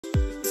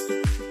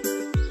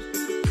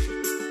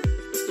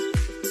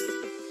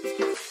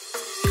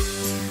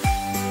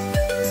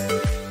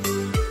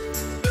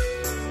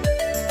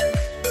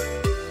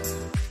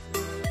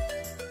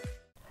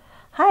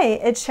Hi,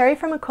 it's Sherri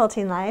from A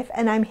Quilting Life,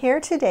 and I'm here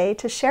today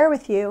to share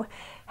with you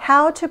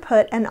how to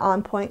put an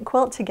on-point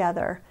quilt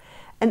together.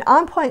 An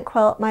on-point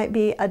quilt might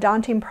be a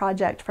daunting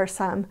project for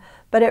some,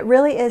 but it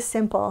really is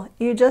simple.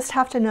 You just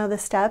have to know the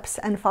steps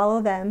and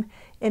follow them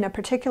in a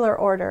particular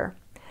order.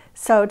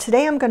 So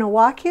today I'm going to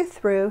walk you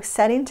through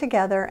setting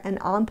together an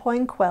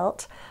on-point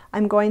quilt.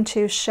 I'm going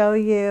to show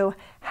you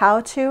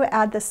how to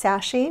add the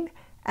sashing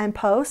and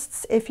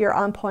posts if your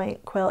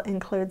on-point quilt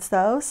includes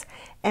those.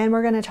 And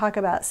we're going to talk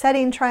about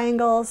setting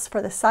triangles for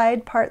the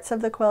side parts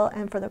of the quilt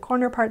and for the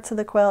corner parts of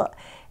the quilt.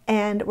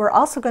 And we're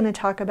also going to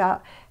talk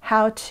about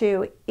how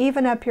to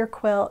even up your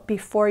quilt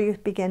before you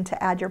begin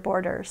to add your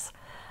borders.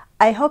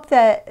 I hope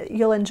that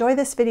you'll enjoy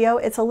this video.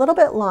 It's a little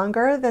bit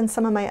longer than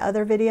some of my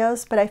other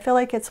videos, but I feel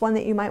like it's one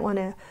that you might want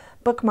to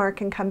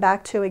bookmark and come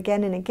back to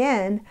again and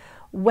again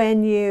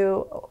when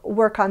you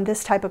work on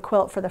this type of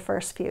quilt for the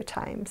first few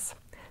times.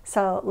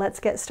 So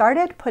let's get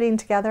started putting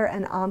together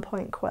an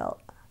on-point quilt.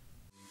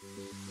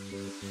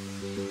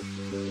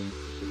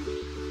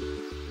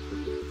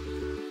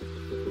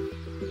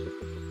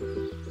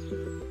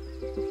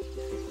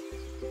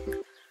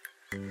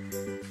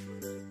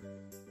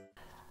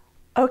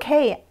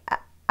 Okay,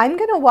 I'm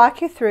going to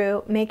walk you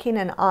through making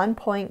an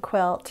on-point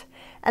quilt,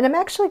 and I'm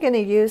actually going to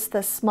use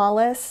the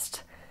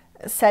smallest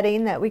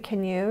setting that we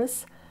can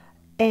use,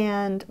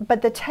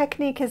 but the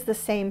technique is the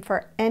same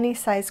for any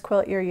size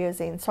quilt you're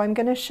using. So I'm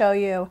going to show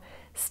you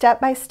step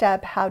by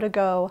step how to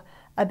go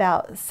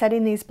about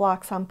setting these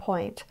blocks on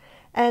point.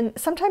 And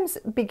sometimes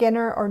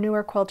beginner or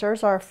newer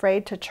quilters are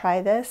afraid to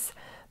try this,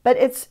 but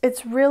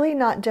it's really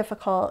not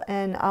difficult,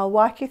 and I'll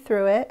walk you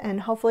through it,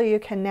 and hopefully you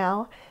can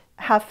now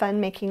have fun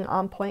making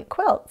on-point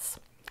quilts.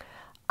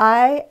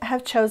 I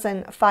have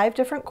chosen 5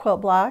 different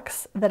quilt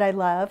blocks that I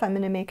love. I'm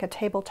going to make a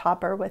table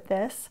topper with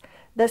this.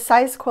 The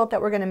size quilt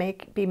that we're going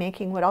to be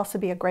making would also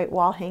be a great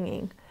wall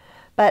hanging.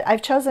 But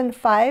I've chosen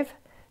 5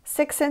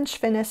 6-inch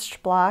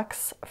finished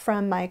blocks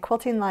from my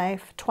Quilting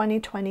Life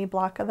 2020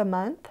 block of the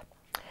month.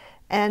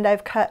 And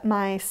I've cut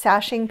my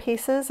sashing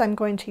pieces. I'm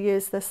going to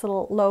use this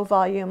little low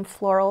volume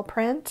floral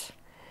print.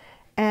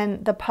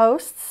 And the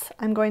posts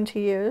I'm going to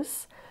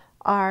use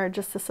are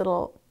just this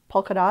little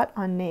polka dot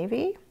on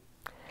navy.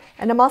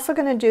 And I'm also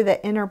going to do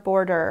the inner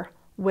border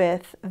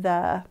with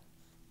the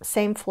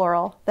same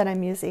floral that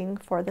I'm using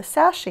for the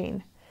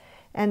sashing.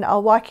 And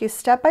I'll walk you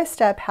step by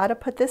step how to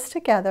put this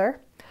together.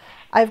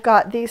 I've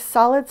got these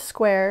solid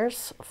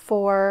squares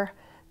for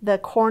the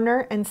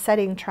corner and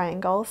setting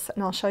triangles,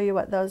 and I'll show you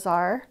what those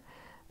are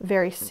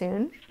very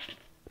soon.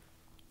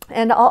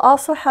 And I'll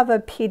also have a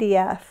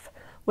PDF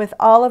with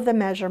all of the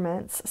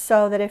measurements,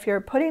 so that if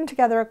you're putting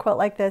together a quilt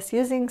like this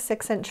using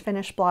 6-inch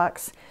finished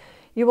blocks,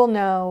 you will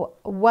know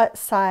what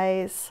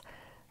size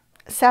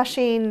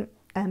sashing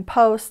and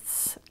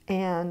posts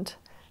and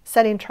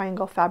setting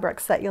triangle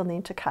fabrics that you'll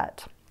need to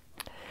cut.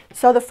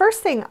 So the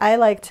first thing I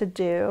like to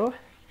do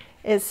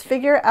is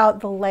figure out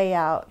the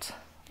layout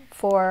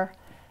for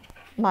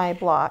my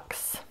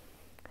blocks.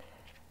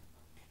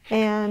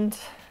 And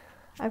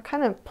I've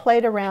kind of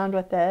played around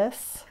with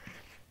this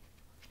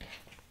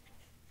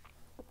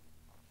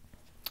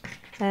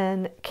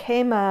and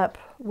came up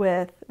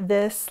with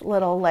this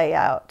little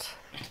layout.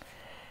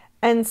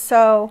 And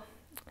so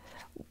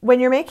when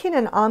you're making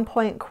an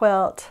on-point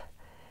quilt,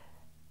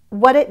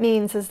 what it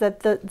means is that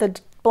the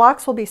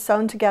blocks will be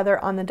sewn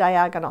together on the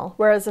diagonal,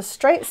 whereas a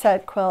straight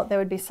set quilt, they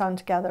would be sewn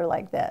together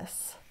like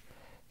this.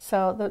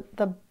 So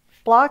the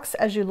blocks,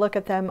 as you look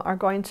at them, are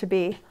going to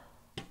be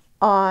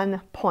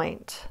on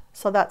point.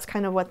 So that's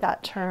kind of what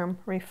that term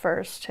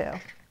refers to.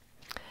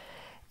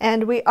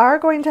 And we are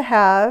going to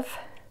have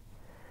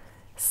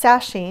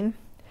sashing.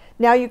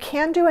 Now you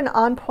can do an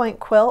on-point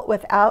quilt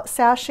without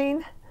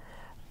sashing,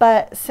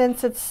 but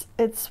since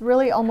it's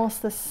really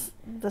almost the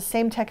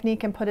same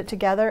technique and putting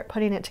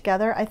it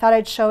together, I thought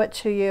I'd show it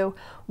to you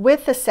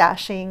with the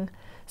sashing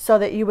so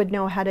that you would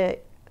know how to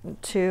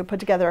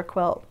put together a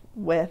quilt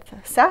with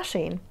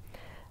sashing.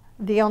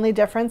 The only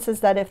difference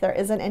is that if there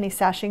isn't any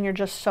sashing, you're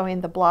just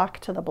sewing the block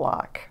to the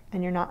block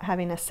and you're not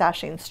having a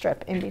sashing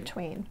strip in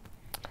between.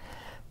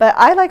 But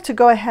I like to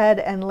go ahead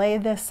and lay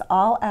this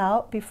all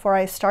out before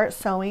I start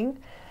sewing.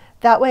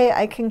 That way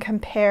I can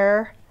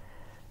compare,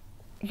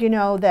 you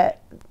know, that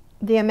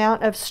the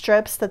amount of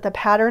strips that the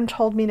pattern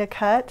told me to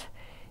cut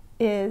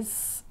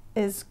is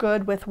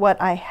good with what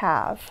I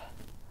have.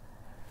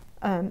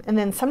 And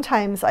then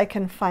sometimes I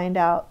can find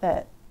out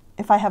that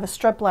if I have a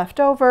strip left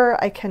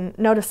over, I can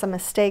notice a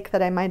mistake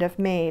that I might have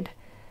made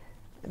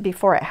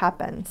before it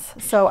happens.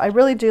 So I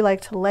really do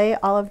like to lay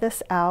all of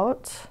this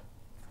out.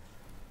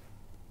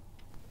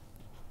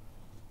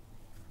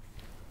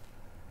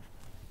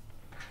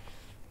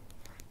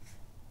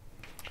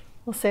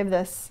 We'll save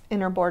this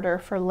inner border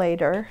for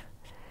later.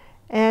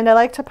 And I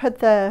like to put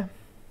the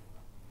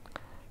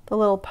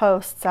little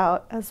posts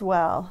out as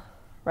well,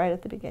 right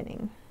at the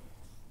beginning.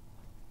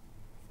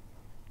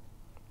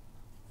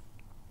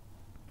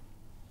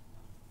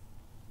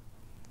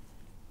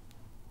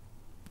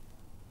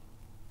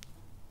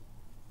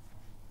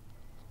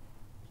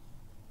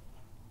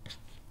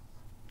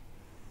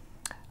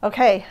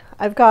 Okay,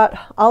 I've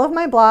got all of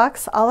my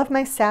blocks, all of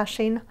my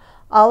sashing,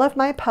 all of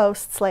my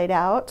posts laid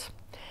out.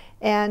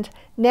 And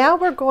now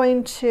we're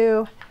going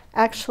to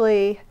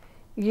actually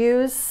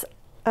use,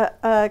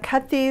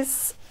 cut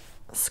these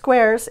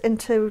squares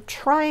into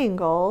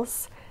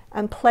triangles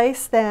and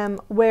place them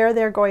where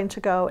they're going to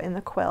go in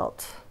the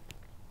quilt.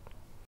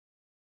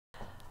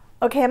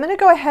 Okay, I'm going to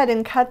go ahead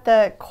and cut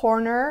the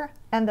corner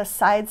and the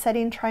side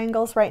setting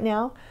triangles right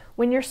now.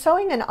 When you're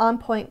sewing an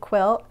on-point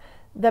quilt,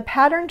 the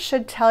pattern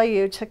should tell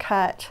you to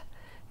cut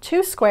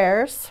 2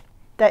 squares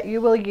that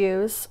you will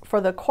use for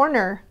the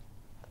corner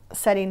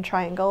setting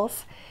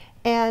triangles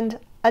and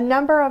a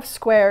number of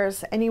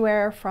squares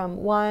anywhere from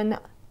 1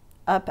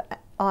 up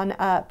on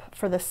up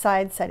for the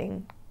side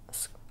setting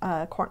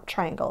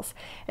triangles.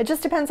 It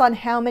just depends on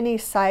how many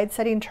side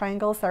setting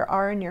triangles there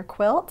are in your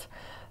quilt.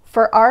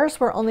 For ours,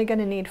 we're only going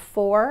to need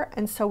 4,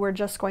 and so we're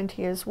just going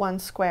to use 1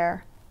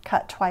 square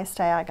cut twice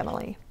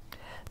diagonally.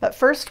 But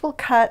first we'll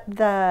cut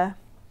the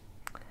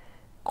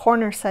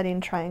corner setting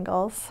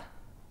triangles,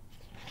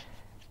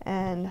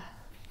 and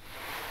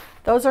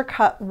those are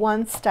cut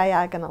once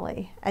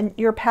diagonally, and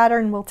your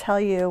pattern will tell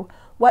you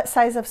what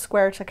size of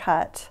square to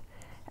cut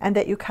and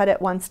that you cut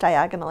it once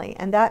diagonally,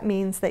 and that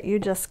means that you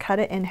just cut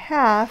it in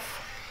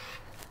half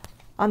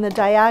on the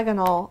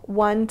diagonal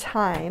 1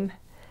 time,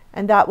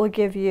 and that will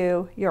give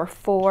you your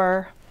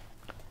 4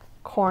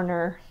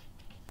 corner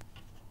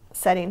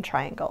setting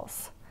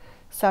triangles.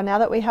 So now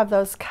that we have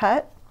those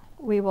cut,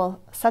 we will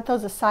set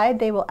those aside.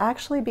 They will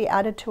actually be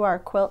added to our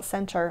quilt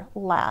center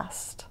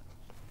last.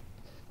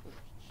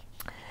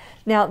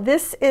 Now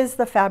this is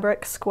the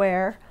fabric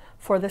square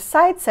for the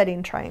side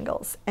setting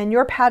triangles, and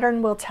your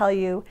pattern will tell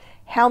you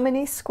how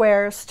many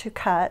squares to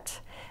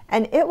cut,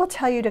 and it will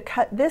tell you to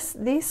cut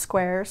these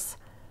squares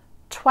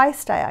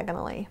twice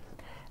diagonally.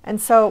 And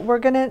so we're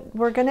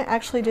gonna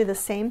actually do the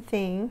same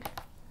thing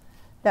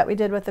that we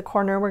did with the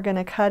corner. We're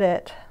gonna cut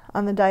it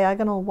on the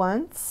diagonal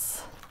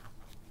once.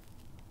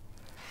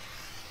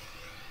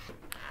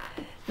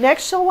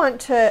 Next, you'll want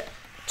to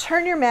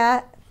turn your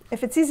mat.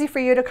 If it's easy for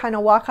you to kind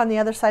of walk on the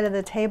other side of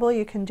the table,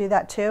 you can do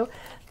that too.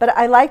 But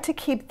I like to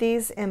keep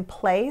these in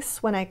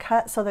place when I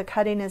cut so the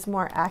cutting is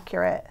more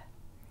accurate.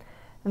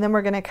 And then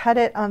we're going to cut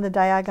it on the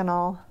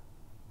diagonal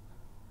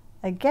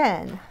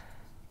again.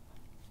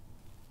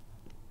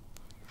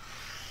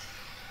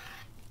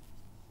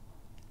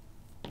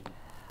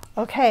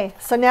 Okay,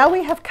 so now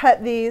we have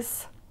cut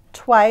these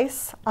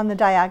twice on the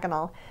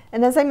diagonal.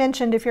 And as I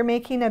mentioned, if you're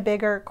making a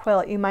bigger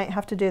quilt, you might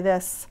have to do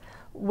this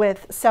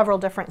with several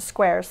different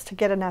squares to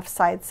get enough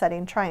side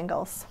setting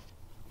triangles.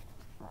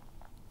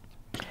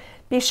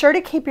 Be sure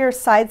to keep your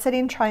side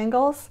setting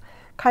triangles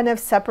kind of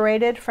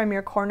separated from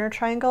your corner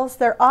triangles.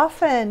 They're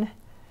often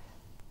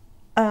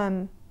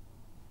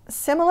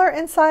similar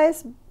in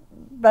size,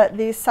 but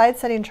these side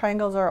setting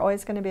triangles are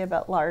always going to be a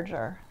bit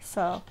larger.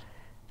 So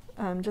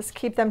just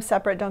keep them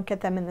separate, don't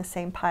get them in the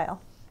same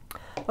pile.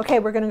 Okay,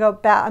 we're going to go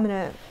back. I'm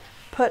going to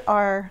put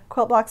our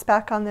quilt blocks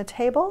back on the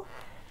table,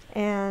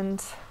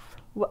 and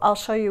I'll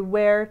show you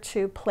where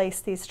to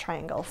place these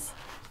triangles.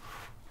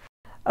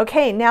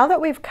 Okay, now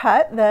that we've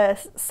cut the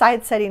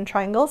side setting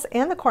triangles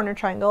and the corner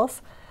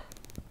triangles,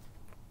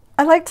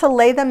 I like to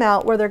lay them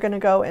out where they're going to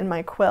go in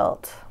my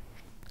quilt.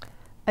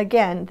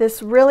 Again,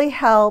 this really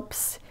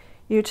helps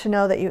you to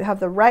know that you have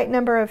the right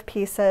number of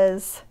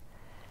pieces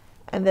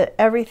and that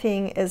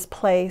everything is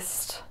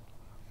placed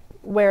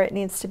where it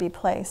needs to be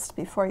placed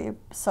before you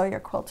sew your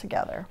quilt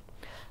together.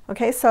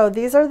 Okay, so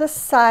these are the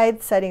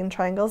side setting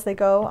triangles. They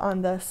go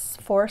on the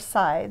 4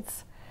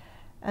 sides.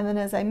 And then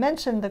as I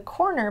mentioned, the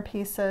corner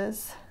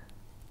pieces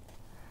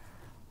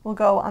will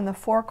go on the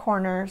 4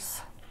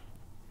 corners.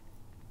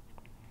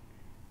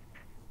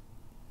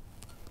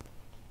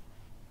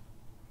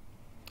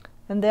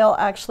 And they'll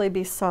actually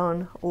be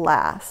sewn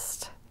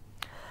last.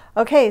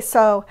 Okay,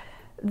 so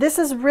this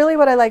is really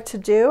what I like to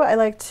do. I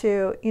like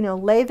to,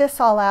 lay this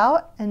all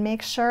out and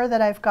make sure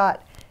that I've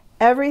got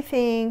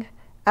everything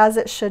as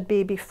it should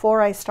be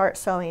before I start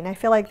sewing. I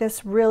feel like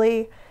this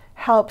really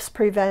helps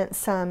prevent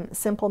some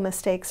simple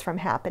mistakes from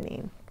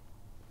happening.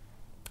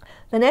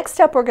 The next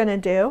step we're going to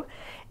do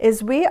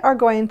is we are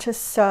going to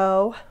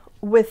sew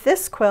with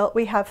this quilt.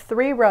 We have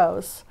 3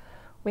 rows.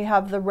 We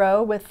have the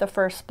row with the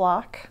first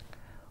block,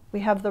 we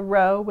have the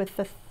row with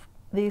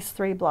these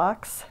 3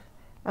 blocks,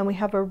 and we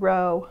have a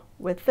row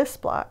with this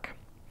block.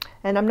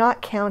 And I'm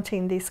not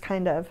counting these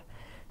kind of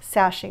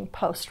sashing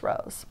post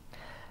rows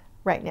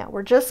right now.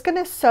 We're just going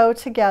to sew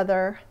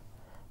together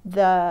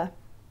the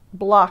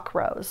block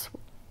rows.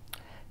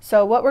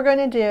 So what we're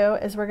going to do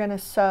is we're going to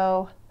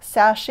sew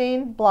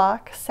sashing,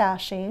 block,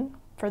 sashing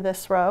for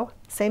this row.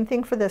 Same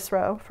thing for this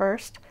row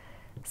first.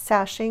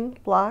 Sashing,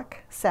 block,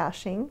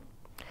 sashing.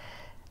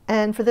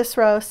 And for this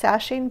row,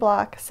 sashing,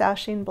 block,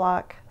 sashing,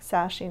 block,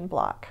 sashing,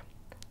 block,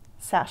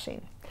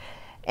 sashing.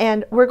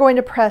 And we're going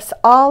to press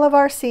all of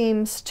our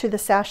seams to the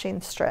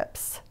sashing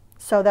strips.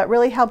 So that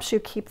really helps you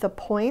keep the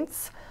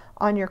points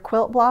on your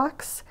quilt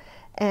blocks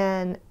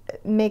and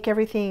make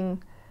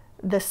everything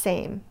the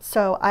same.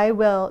 So I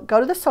will go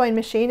to the sewing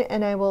machine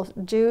and I will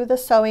do the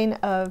sewing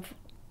of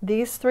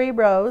these 3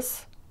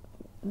 rows,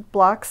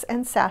 blocks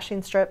and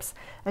sashing strips,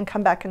 and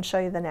come back and show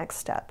you the next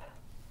step.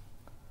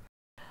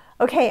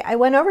 Okay, I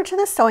went over to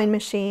the sewing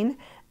machine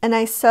and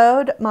I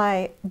sewed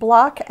my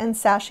block and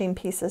sashing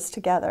pieces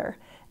together.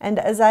 And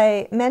as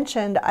I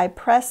mentioned, I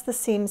pressed the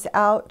seams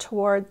out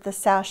toward the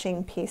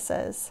sashing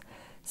pieces.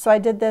 So I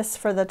did this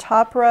for the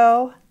top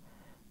row,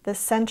 the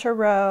center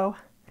row,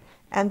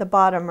 and the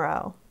bottom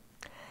row.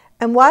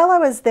 And while I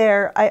was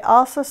there, I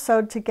also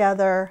sewed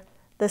together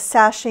the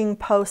sashing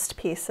post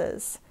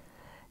pieces.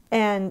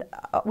 And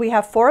we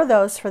have 4 of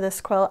those for this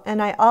quilt,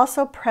 and I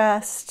also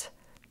pressed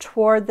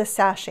toward the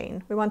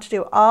sashing. We want to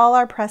do all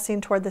our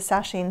pressing toward the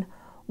sashing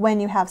when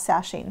you have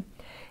sashing.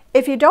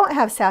 If you don't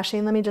have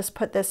sashing, let me just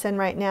put this in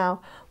right now.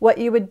 What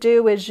you would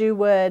do is you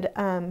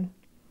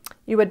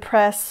would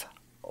press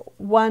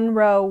one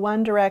row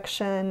one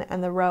direction,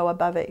 and the row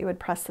above it you would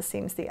press the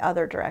seams the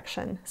other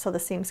direction so the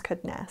seams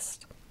could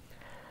nest.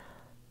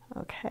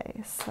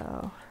 Okay,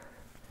 so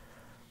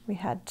we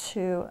had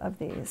 2 of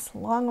these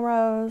long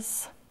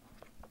rows.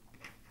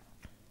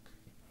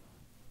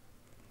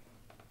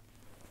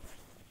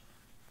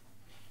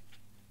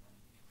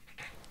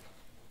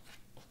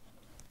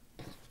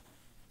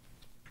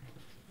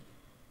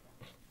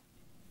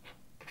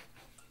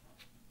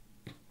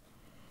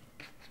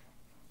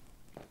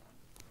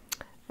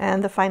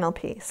 And the final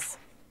piece.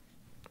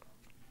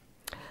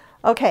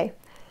 Okay,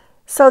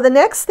 so the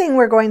next thing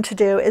we're going to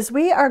do is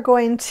we are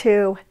going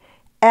to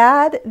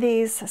add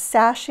these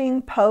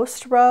sashing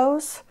post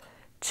rows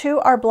to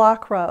our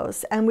block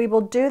rows, and we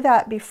will do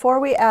that before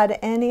we add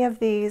any of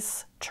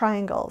these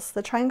triangles.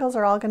 The triangles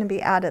are all going to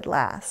be added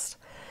last.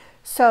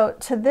 So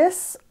to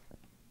this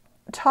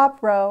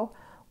top row,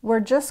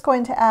 we're just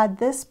going to add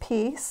this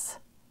piece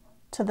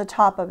to the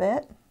top of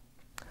it.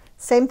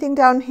 Same thing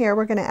down here,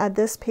 we're going to add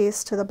this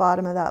piece to the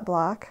bottom of that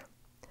block.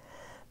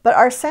 But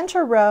our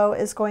center row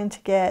is going to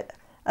get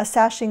a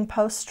sashing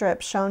post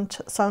strip sewn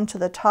to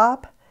the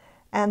top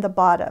and the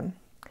bottom.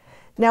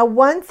 Now,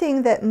 one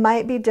thing that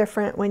might be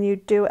different when you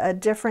do a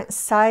different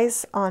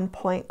size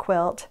on-point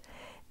quilt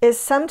is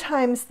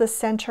sometimes the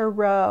center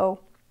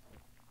row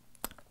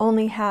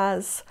only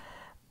has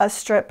a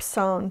strip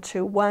sewn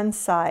to one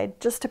side.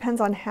 Just depends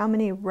on how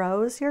many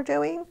rows you're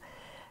doing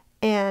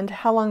and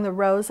how long the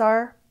rows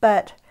are.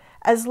 But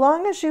as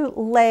long as you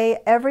lay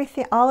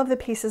everything, all of the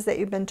pieces that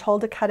you've been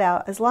told to cut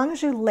out, as long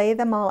as you lay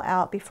them all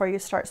out before you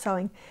start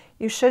sewing,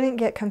 you shouldn't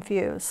get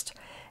confused.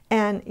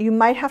 And you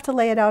might have to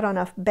lay it out on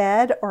a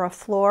bed or a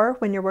floor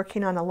when you're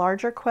working on a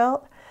larger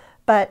quilt,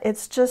 but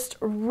it's just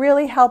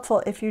really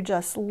helpful if you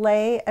just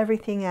lay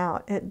everything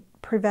out. It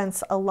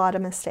prevents a lot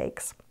of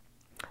mistakes.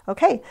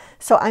 Okay,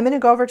 so I'm going to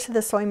go over to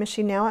the sewing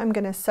machine now. I'm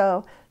going to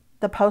sew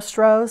the post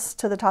rows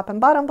to the top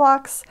and bottom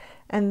blocks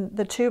and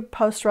the 2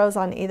 post rows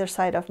on either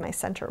side of my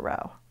center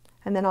row.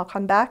 And then I'll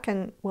come back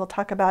and we'll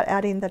talk about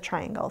adding the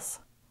triangles.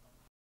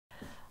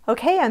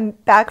 Okay, I'm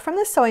back from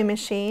the sewing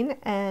machine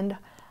and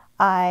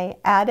I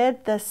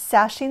added the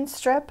sashing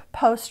strip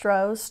post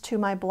rows to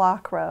my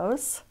block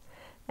rows.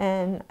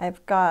 And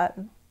I've got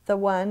the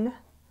 1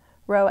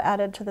 row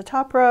added to the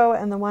top row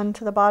and the 1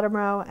 to the bottom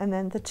row, and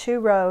then the 2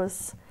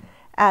 rows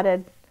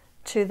added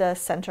to the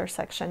center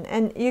section.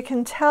 And you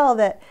can tell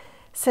that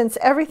since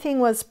everything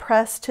was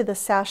pressed to the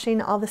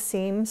sashing, all the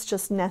seams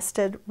just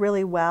nested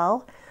really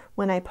well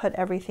when I put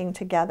everything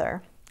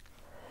together.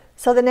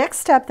 So the next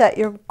step that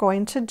you're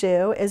going to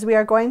do is we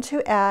are going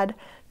to add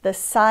the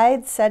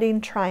side setting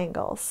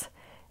triangles.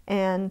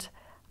 And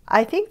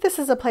I think this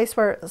is a place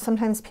where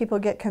sometimes people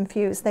get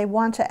confused. They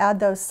want to add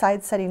those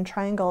side setting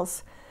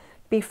triangles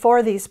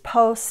before these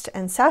post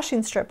and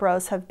sashing strip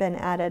rows have been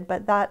added,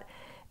 but that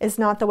is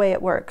not the way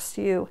it works.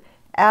 You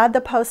add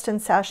the post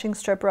and sashing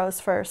strip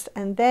rows first,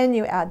 and then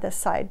you add the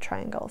side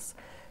triangles.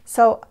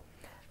 So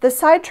the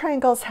side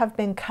triangles have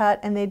been cut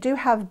and they do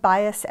have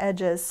bias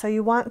edges, so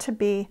you want to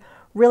be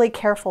really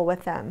careful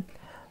with them.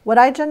 What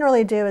I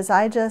generally do is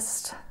I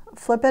just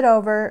flip it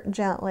over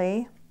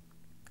gently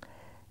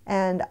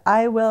and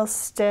I will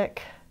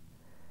stick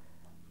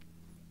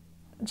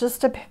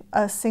just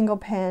a single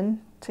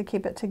pin to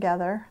keep it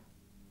together,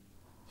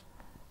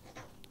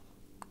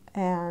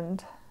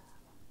 and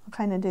I'll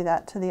kind of do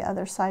that to the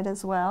other side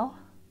as well.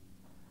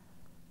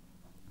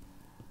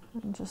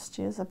 And just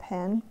use a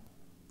pin.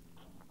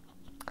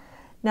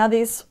 Now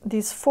these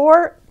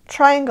 4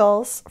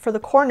 triangles for the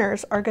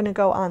corners are going to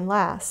go on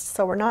last,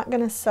 so we're not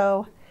going to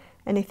sew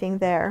anything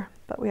there,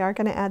 but we are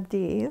going to add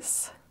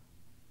these.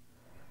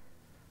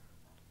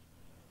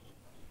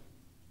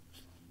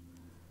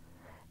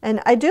 And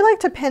I do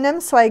like to pin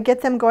them so I get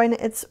them going.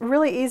 It's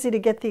really easy to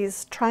get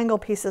these triangle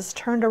pieces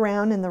turned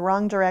around in the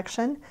wrong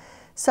direction.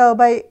 So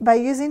by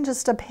using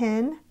just a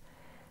pin,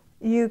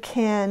 you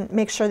can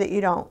make sure that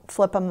you don't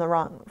flip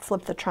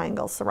the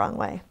triangles the wrong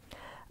way.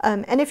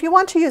 And if you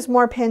want to use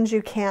more pins,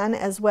 you can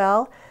as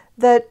well.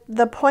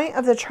 The point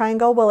of the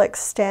triangle will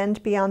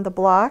extend beyond the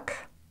block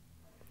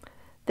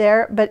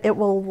there, but it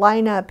will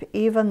line up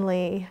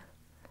evenly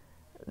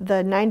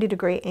the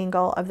 90-degree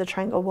angle of the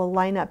triangle will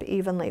line up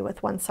evenly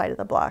with one side of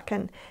the block.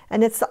 And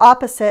it's the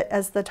opposite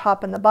as the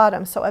top and the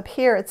bottom. So up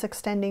here it's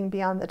extending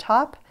beyond the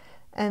top,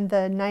 and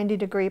the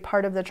 90-degree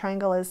part of the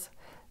triangle is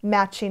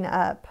matching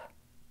up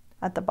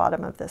at the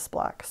bottom of this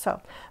block. So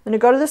I'm going to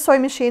go to the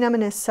sewing machine. I'm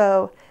going to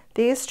sew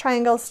these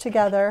triangles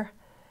together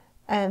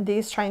and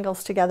these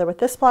triangles together with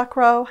this block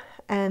row,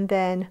 and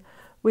then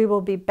we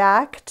will be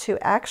back to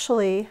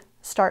actually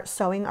start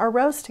sewing our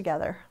rows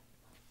together.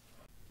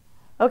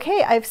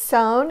 Okay, I've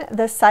sewn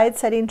the side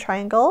setting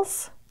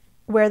triangles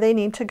where they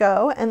need to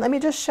go, and let me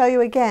just show you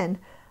again.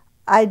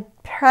 I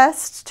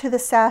pressed to the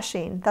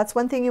sashing. That's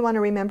one thing you want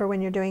to remember when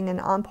you're doing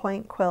an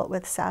on-point quilt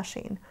with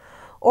sashing,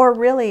 or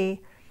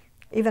really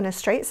even a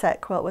straight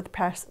set quilt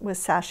with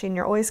sashing.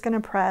 You're always going to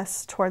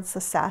press towards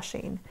the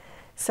sashing.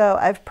 So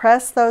I've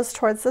pressed those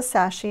towards the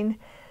sashing,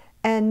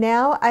 and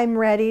now I'm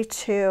ready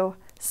to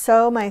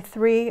sew my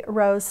 3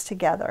 rows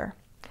together.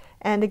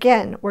 And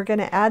again, we're going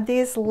to add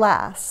these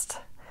last.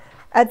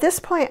 At this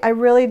point, I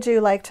really do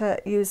like to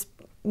use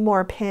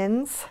more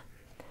pins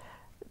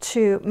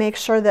to make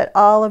sure that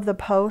all of the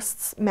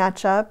posts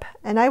match up.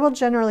 And I will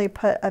generally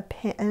put a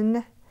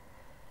pin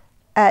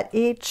at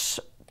each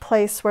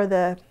place where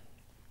the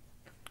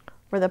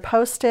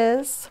post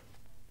is.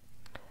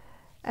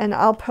 And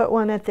I'll put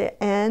one at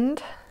the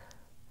end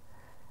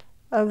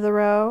of the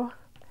row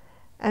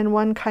and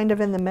one kind of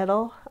in the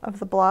middle of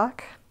the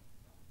block.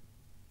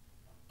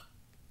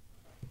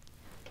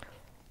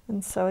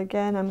 And so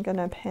again, I'm going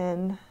to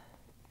pin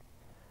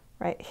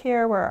right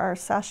here where our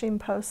sashing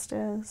post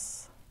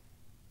is.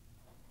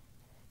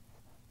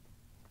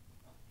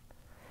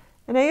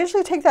 And I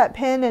usually take that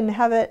pin and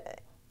have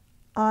it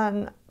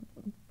on,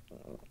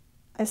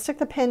 I stick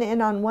the pin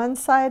in on one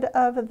side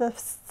of the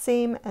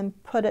seam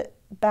and put it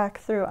back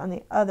through on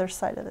the other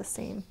side of the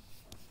seam.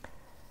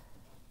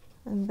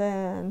 And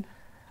then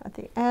at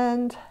the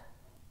end,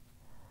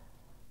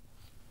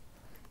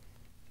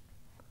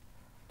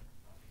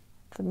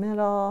 the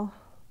middle,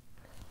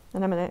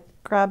 and I'm going to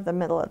grab the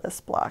middle of this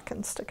block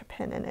and stick a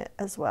pin in it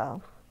as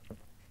well.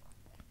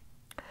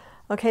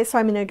 Okay, so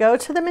I'm going to go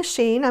to the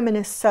machine. I'm going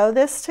to sew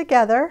this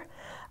together.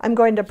 I'm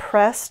going to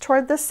press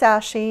toward the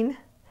sashing,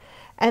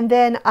 and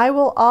then I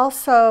will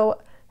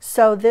also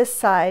sew this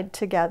side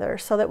together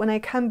so that when I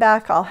come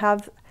back I'll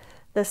have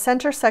the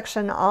center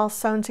section all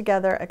sewn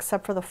together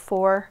except for the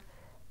 4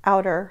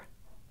 outer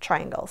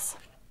triangles.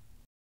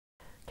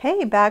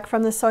 Okay, back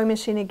from the sewing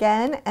machine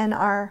again, and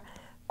our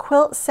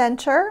quilt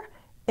center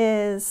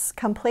is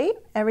complete.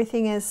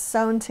 Everything is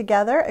sewn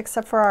together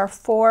except for our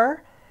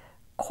 4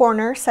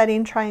 corner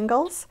setting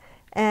triangles,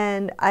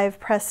 and I've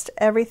pressed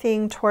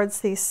everything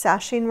towards these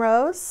sashing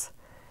rows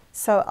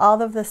so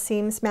all of the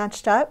seams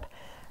matched up.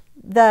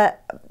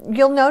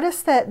 You'll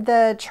notice that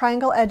the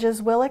triangle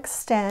edges will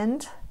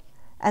extend,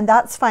 and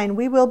that's fine.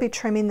 We will be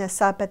trimming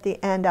this up at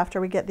the end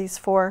after we get these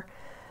 4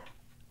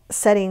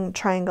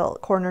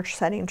 corner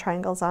setting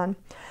triangles on.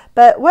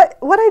 But what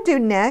I do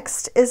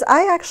next is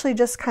I actually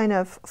just kind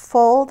of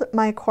fold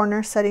my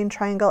corner setting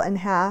triangle in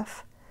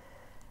half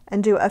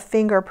and do a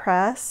finger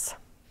press,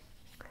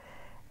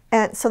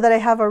 and so that I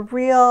have a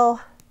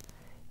real,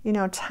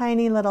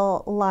 tiny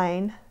little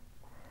line.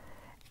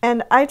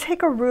 And I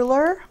take a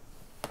ruler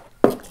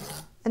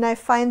and I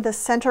find the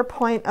center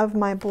point of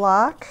my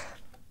block.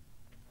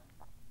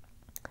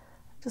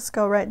 Just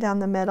go right down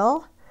the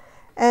middle,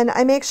 and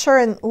I make sure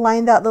and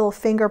line that little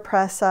finger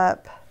press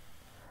up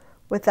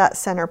with that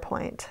center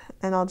point,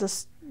 and I'll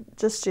just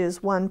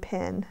use 1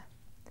 pin,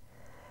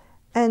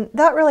 and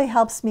that really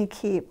helps me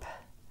keep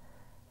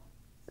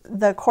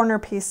the corner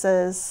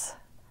pieces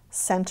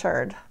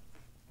centered.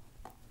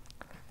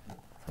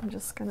 I'm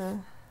just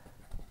gonna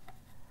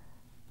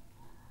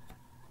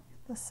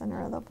get the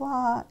center of the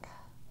block.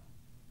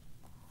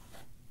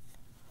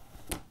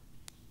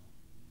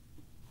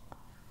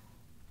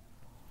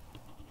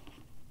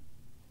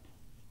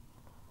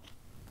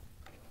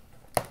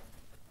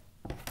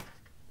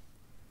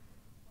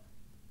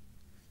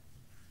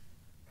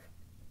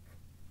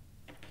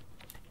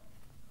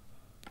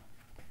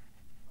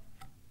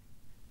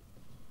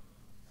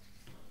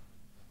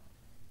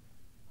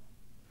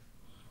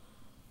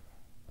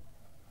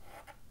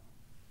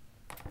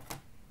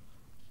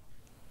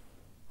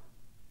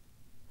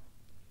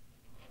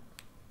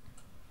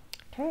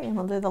 Okay, and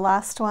we'll do the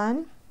last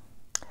one.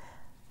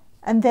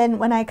 And then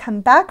when I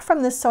come back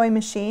from the sewing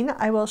machine,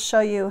 I will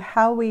show you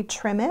how we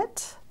trim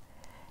it.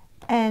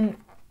 And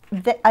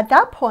at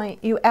that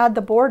point, you add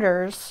the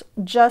borders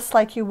just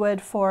like you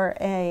would for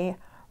a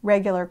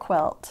regular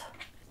quilt,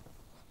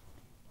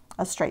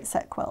 a straight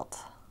set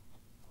quilt.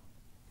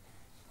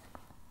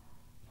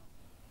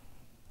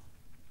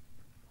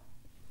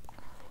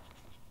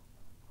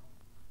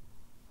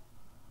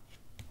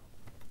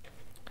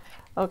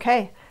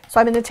 Okay, so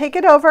I'm going to take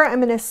it over.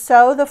 I'm going to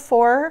sew the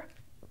 4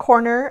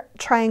 corner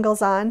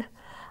triangles on.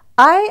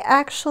 I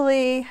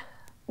actually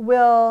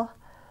will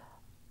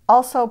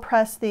also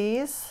press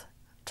these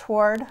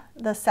toward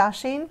the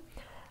sashing.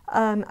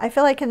 I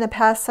feel like in the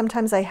past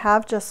sometimes I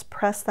have just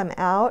pressed them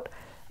out.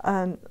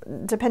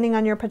 depending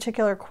on your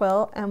particular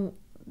quilt, and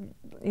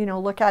you know,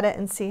 look at it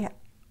and see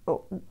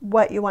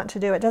what you want to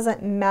do. It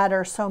doesn't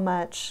matter so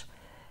much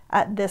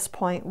at this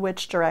point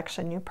which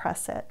direction you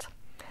press it.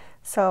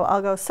 So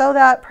I'll go sew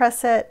that,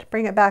 press it,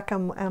 bring it back,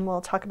 and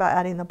we'll talk about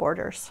adding the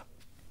borders.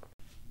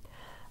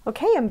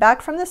 Okay, I'm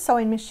back from the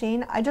sewing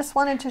machine. I just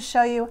wanted to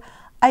show you,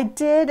 I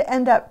did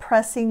end up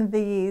pressing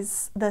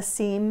the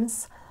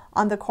seams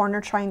on the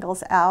corner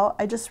triangles out.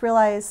 I just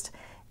realized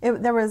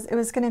it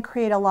was going to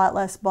create a lot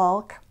less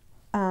bulk.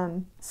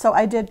 So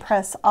I did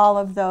press all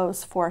of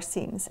those 4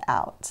 seams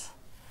out.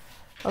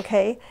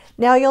 Okay,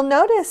 now you'll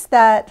notice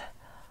that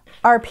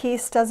our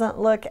piece doesn't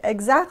look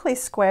exactly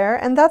square,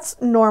 and that's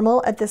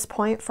normal at this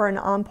point for an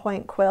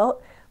on-point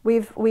quilt.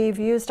 We've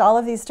used all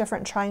of these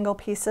different triangle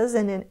pieces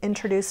and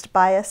introduced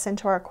bias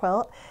into our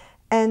quilt.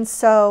 And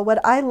so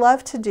what I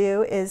love to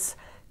do is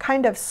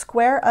kind of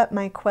square up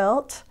my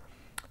quilt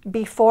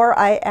before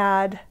I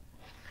add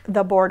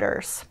the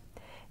borders.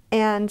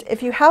 And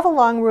if you have a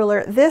long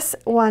ruler, this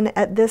one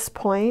at this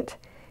point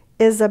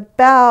is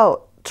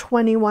about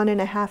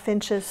 21.5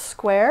 inches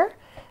square.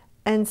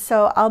 And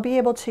so I'll be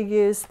able to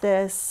use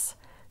this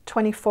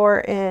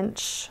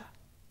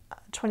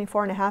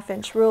 24.5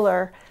 inch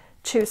ruler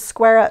to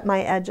square up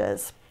my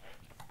edges.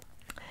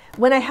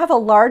 When I have a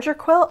larger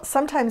quilt,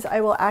 sometimes I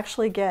will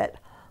actually get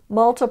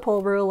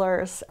multiple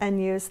rulers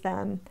and use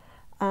them.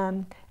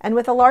 And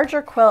with a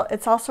larger quilt,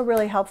 it's also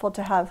really helpful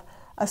to have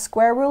a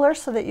square ruler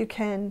so that you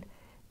can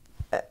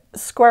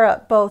square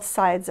up both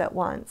sides at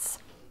once.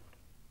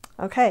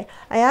 Okay,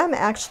 I am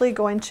actually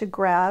going to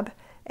grab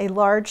a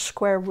large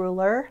square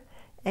ruler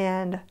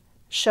and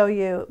show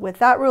you with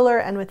that ruler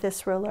and with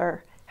this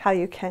ruler how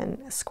you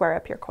can square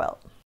up your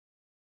quilt.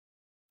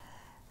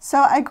 So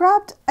I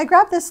grabbed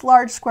this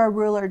large square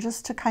ruler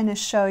just to kind of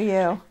show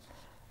you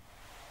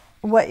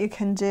what you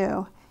can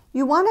do.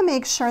 You want to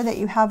make sure that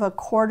you have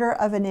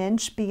 1/4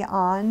 inch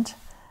beyond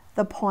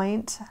the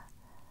point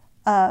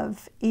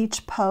of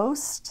each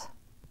post.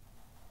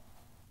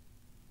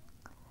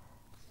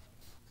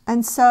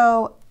 And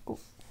so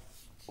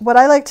what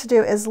I like to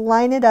do is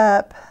line it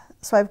up.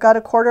 So I've got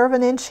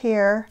 1/4 inch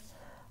here,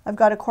 I've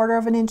got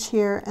 1/4 inch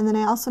here, and then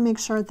I also make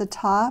sure at the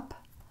top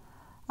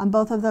on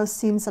both of those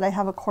seams that I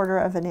have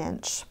 1/4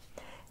 inch.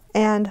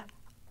 And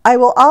I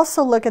will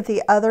also look at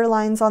the other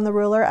lines on the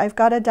ruler. I've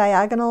got a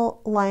diagonal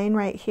line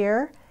right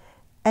here,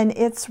 and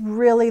it's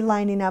really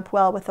lining up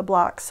well with the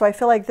block. So I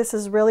feel like this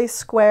is really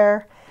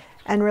square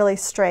and really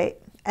straight.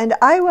 And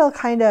I will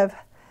kind of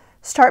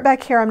start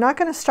back here. I'm not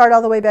going to start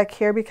all the way back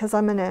here because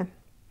I'm going to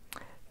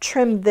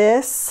trim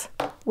this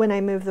when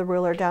I move the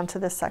ruler down to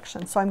this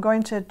section. So I'm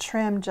going to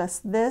trim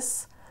just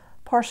this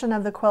portion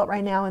of the quilt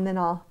right now, and then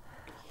I'll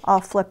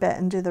flip it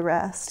and do the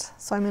rest.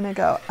 So I'm going to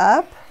go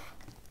up,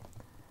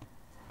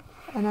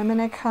 and I'm going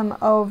to come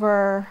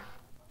over.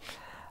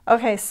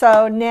 Okay,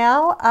 so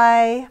now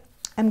I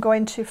am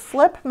going to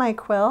flip my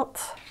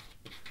quilt,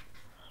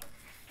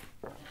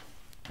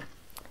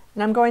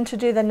 and I'm going to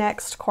do the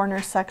next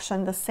corner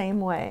section the same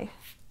way.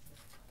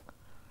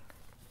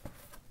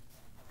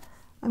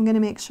 I'm going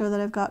to make sure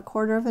that I've got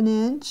 1/4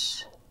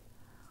 inch,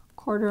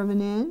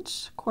 1/4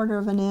 inch,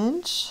 1/4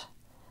 inch.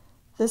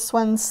 This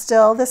one's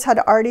still, this had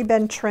already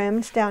been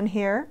trimmed down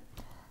here.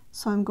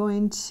 So I'm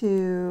going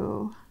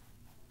to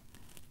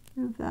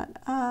move that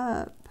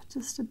up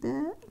just a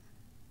bit.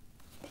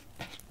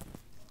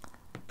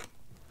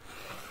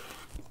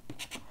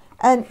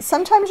 And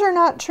sometimes you're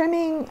not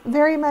trimming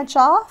very much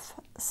off,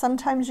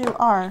 sometimes you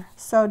are.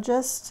 So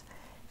just,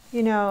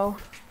 you know,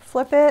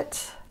 flip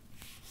it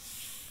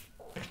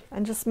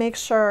and just make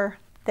sure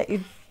that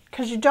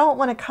because you don't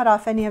want to cut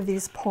off any of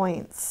these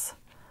points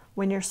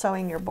when you're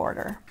sewing your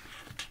border.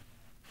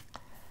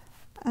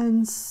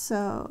 And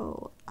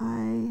so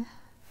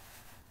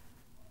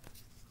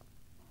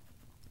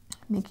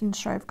making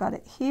sure I've got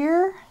it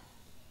here,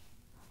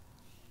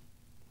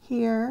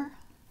 here,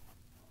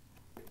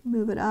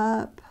 move it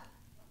up.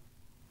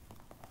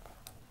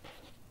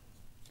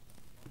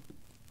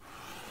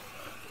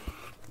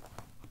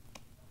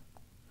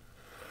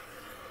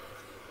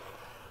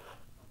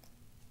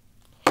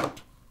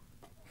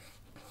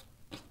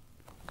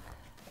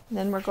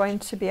 Then we're going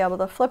to be able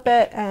to flip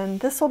it, and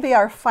this will be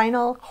our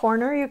final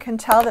corner. You can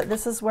tell that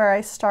this is where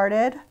I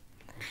started,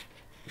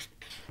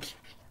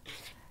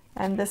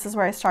 and this is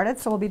where I started,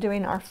 so we'll be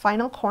doing our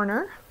final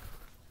corner.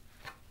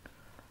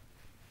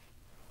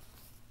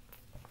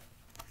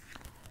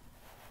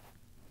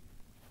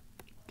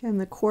 Again,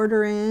 the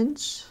 1/4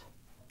 inch,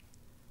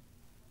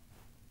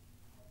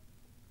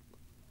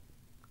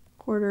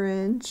 1/4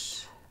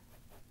 inch.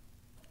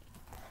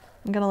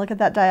 I'm going to look at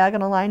that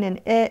diagonal line,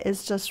 and it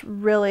is just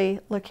really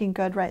looking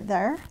good right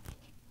there.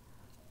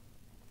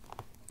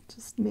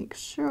 Just make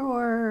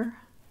sure.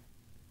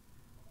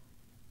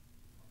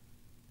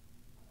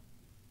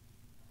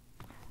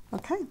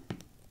 Okay.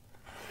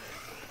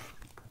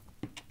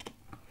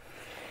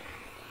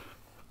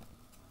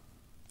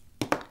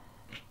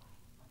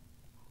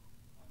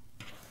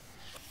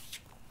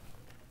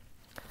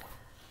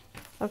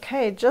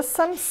 Okay, just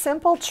some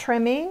simple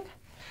trimming.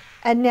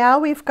 And now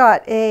we've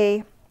got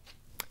a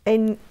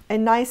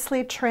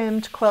nicely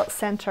trimmed quilt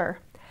center.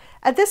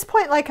 At this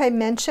point, like I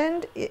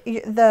mentioned,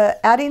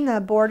 adding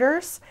the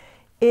borders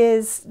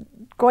is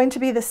going to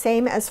be the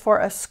same as for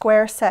a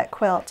square set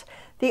quilt.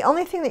 The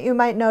only thing that you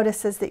might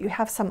notice is that you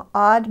have some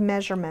odd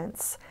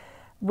measurements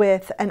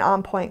with an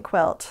on-point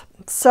quilt.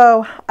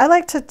 So I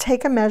like to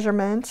take a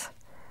measurement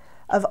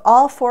of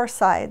all 4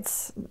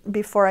 sides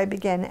before I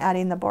begin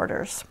adding the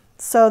borders.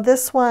 So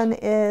this one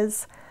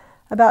is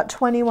about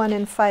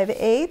 21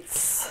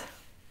 5/8.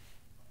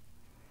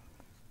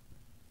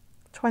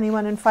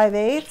 21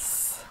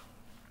 5/8.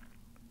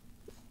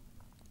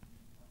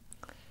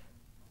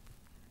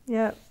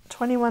 Yep,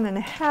 21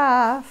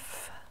 1/2.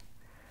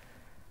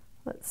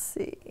 Let's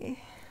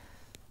see.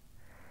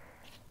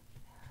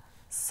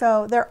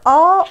 So they're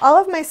all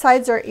of my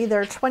sides are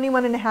either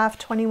 21 1/2,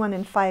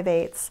 21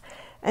 5/8.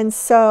 And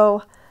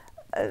so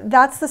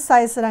that's the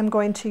size that I'm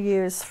going to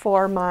use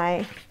for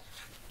my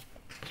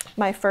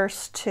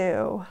first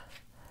 2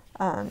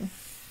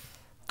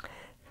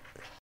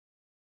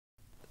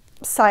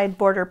 side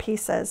border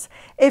pieces.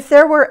 If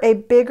there were a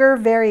bigger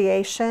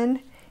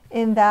variation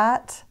in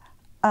that,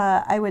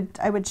 I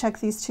would check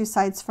these 2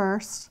 sides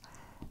first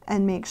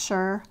and make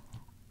sure,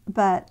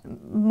 but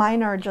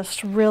mine are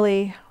just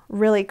really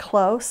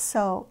close,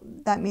 so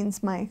that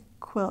means my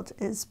quilt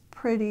is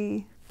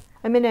pretty.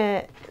 I'm going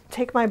to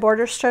take my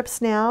border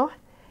strips now,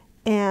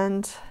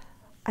 and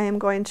I am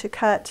going to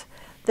cut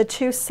the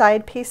 2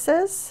 side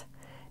pieces,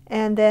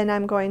 and then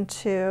I'm going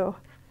to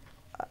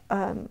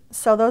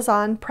sew those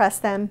on, press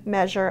them,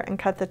 measure, and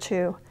cut the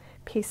 2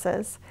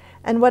 pieces.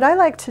 And what I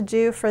like to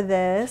do for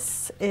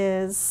this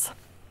is,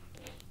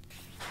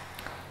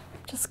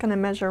 I'm just going to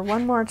measure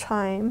one more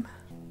time.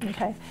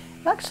 Okay,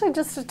 it's actually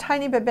just a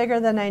tiny bit bigger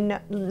than I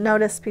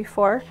noticed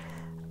before.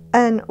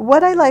 And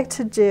what I like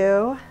to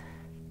do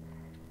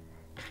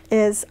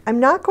is, I'm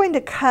not going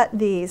to cut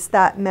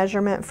that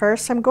measurement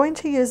first. I'm going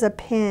to use a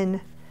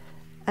pin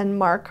and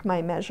mark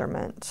my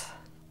measurement.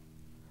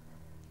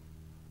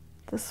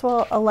 This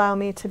will allow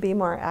me to be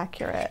more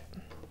accurate.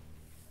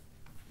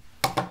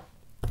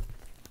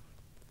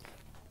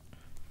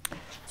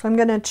 So I'm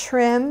going to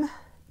trim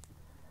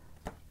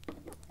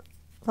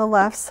the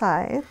left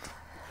side.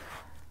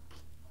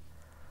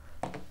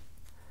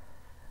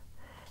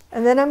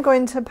 And then I'm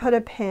going to put a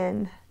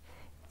pin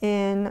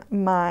in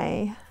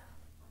my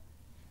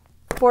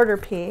border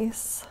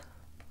piece.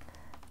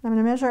 I'm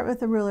going to measure it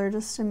with the ruler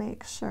just to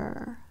make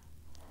sure,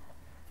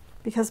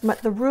 because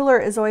the ruler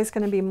is always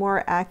going to be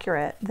more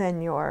accurate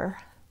than your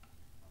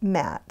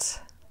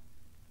mat.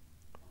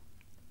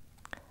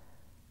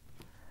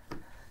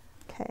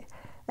 Okay,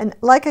 and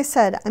like I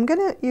said, I'm going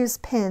to use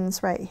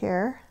pins right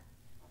here.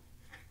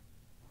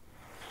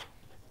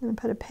 I'm going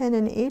to put a pin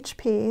in each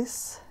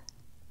piece.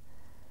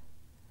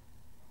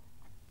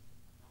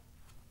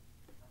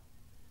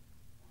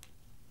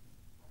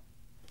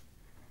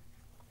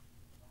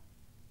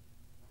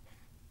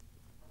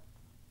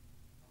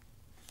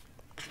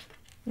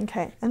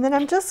 Okay, and then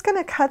I'm just going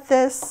to cut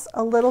this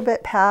a little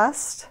bit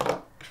past.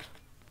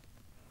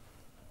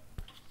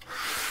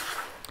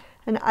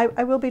 And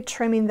I will be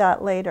trimming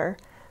that later.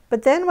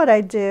 But then what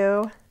I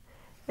do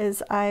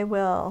is I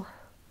will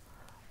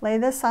lay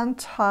this on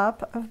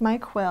top of my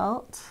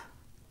quilt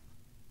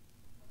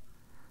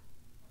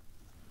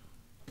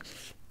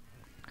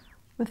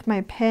with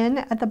my pin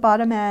at the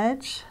bottom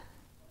edge.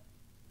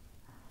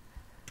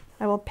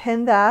 I will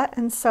pin that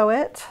and sew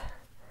it.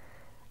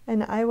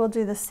 And I will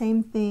do the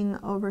same thing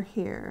over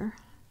here.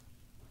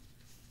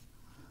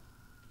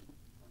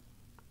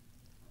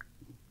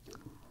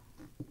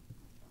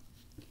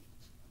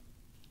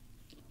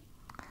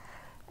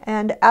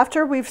 And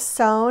after we've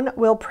sewn,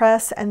 we'll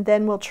press and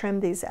then we'll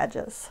trim these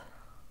edges.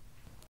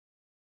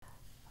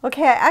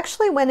 Okay, I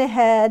actually went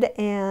ahead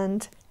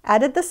and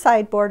added the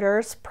side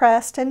borders,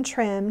 pressed and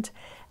trimmed,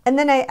 and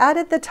then I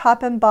added the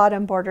top and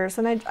bottom borders,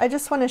 and I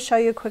just want to show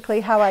you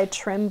quickly how I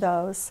trim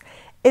those.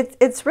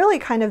 It's really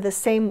kind of the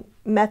same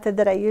method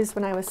that I used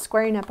when I was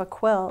squaring up a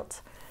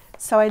quilt.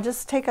 So I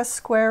just take a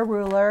square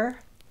ruler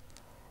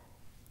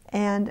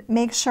and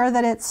make sure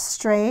that it's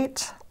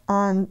straight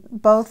on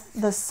both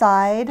the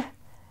side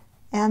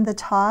and the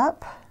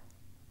top.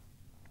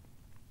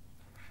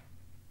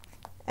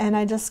 And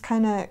I just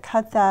kind of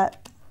cut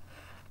that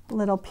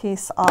little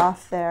piece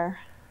off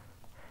there.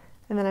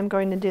 And then I'm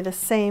going to do the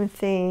same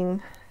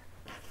thing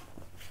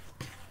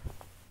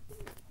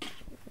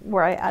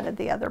where I added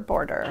the other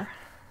border.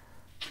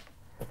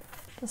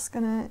 Just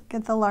gonna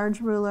get the large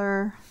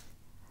ruler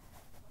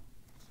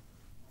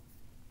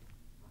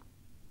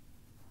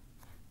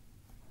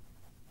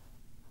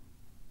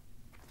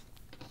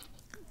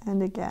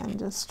and again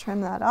just trim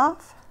that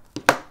off.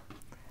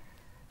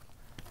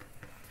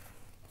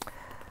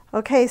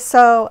 Okay,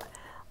 so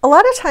a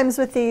lot of times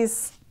with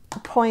these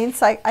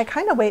points I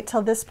kind of wait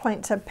till this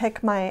point to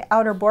pick my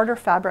outer border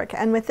fabric,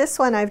 and with this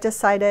one I've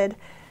decided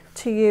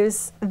to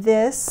use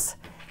this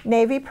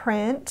navy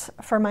print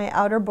for my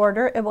outer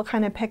border. It will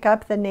kind of pick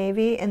up the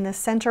navy in the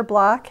center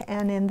block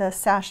and in the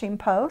sashing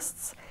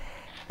posts.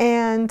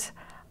 And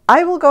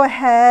I will go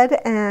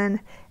ahead and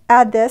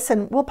add this,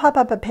 and we'll pop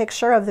up a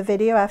picture of the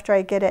video after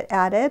I get it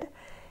added.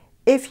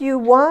 If you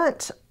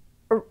want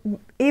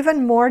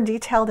even more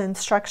detailed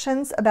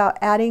instructions about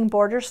adding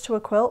borders to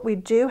a quilt, we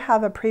do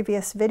have a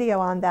previous video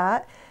on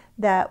that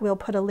we'll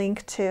put a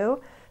link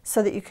to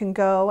so that you can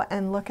go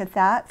and look at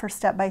that for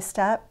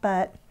step-by-step.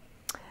 But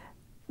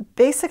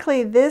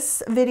basically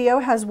this video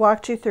has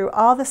walked you through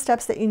all the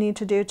steps that you need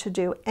to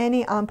do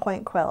any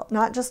on-point quilt,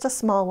 not just a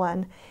small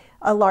one,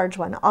 a large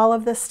one. All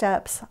of the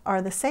steps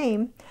are the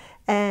same,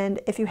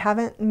 and if you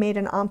haven't made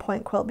an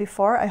on-point quilt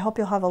before, I hope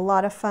you'll have a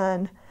lot of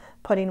fun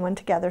putting one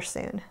together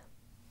soon.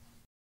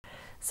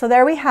 So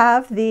there we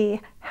have the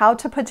how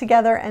to put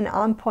together an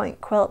on-point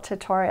quilt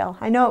tutorial.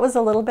 I know it was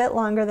a little bit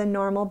longer than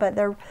normal, but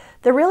there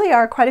really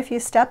are quite a few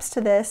steps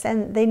to this,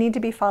 and they need to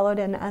be followed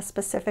in a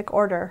specific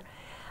order.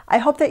 I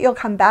hope that you'll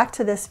come back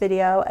to this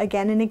video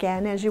again and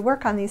again as you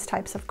work on these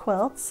types of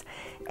quilts.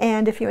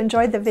 And if you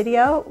enjoyed the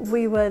video,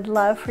 we would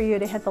love for you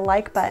to hit the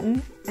like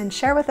button and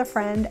share with a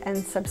friend and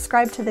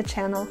subscribe to the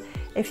channel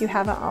if you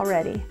haven't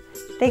already.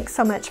 Thanks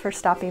so much for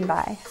stopping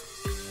by.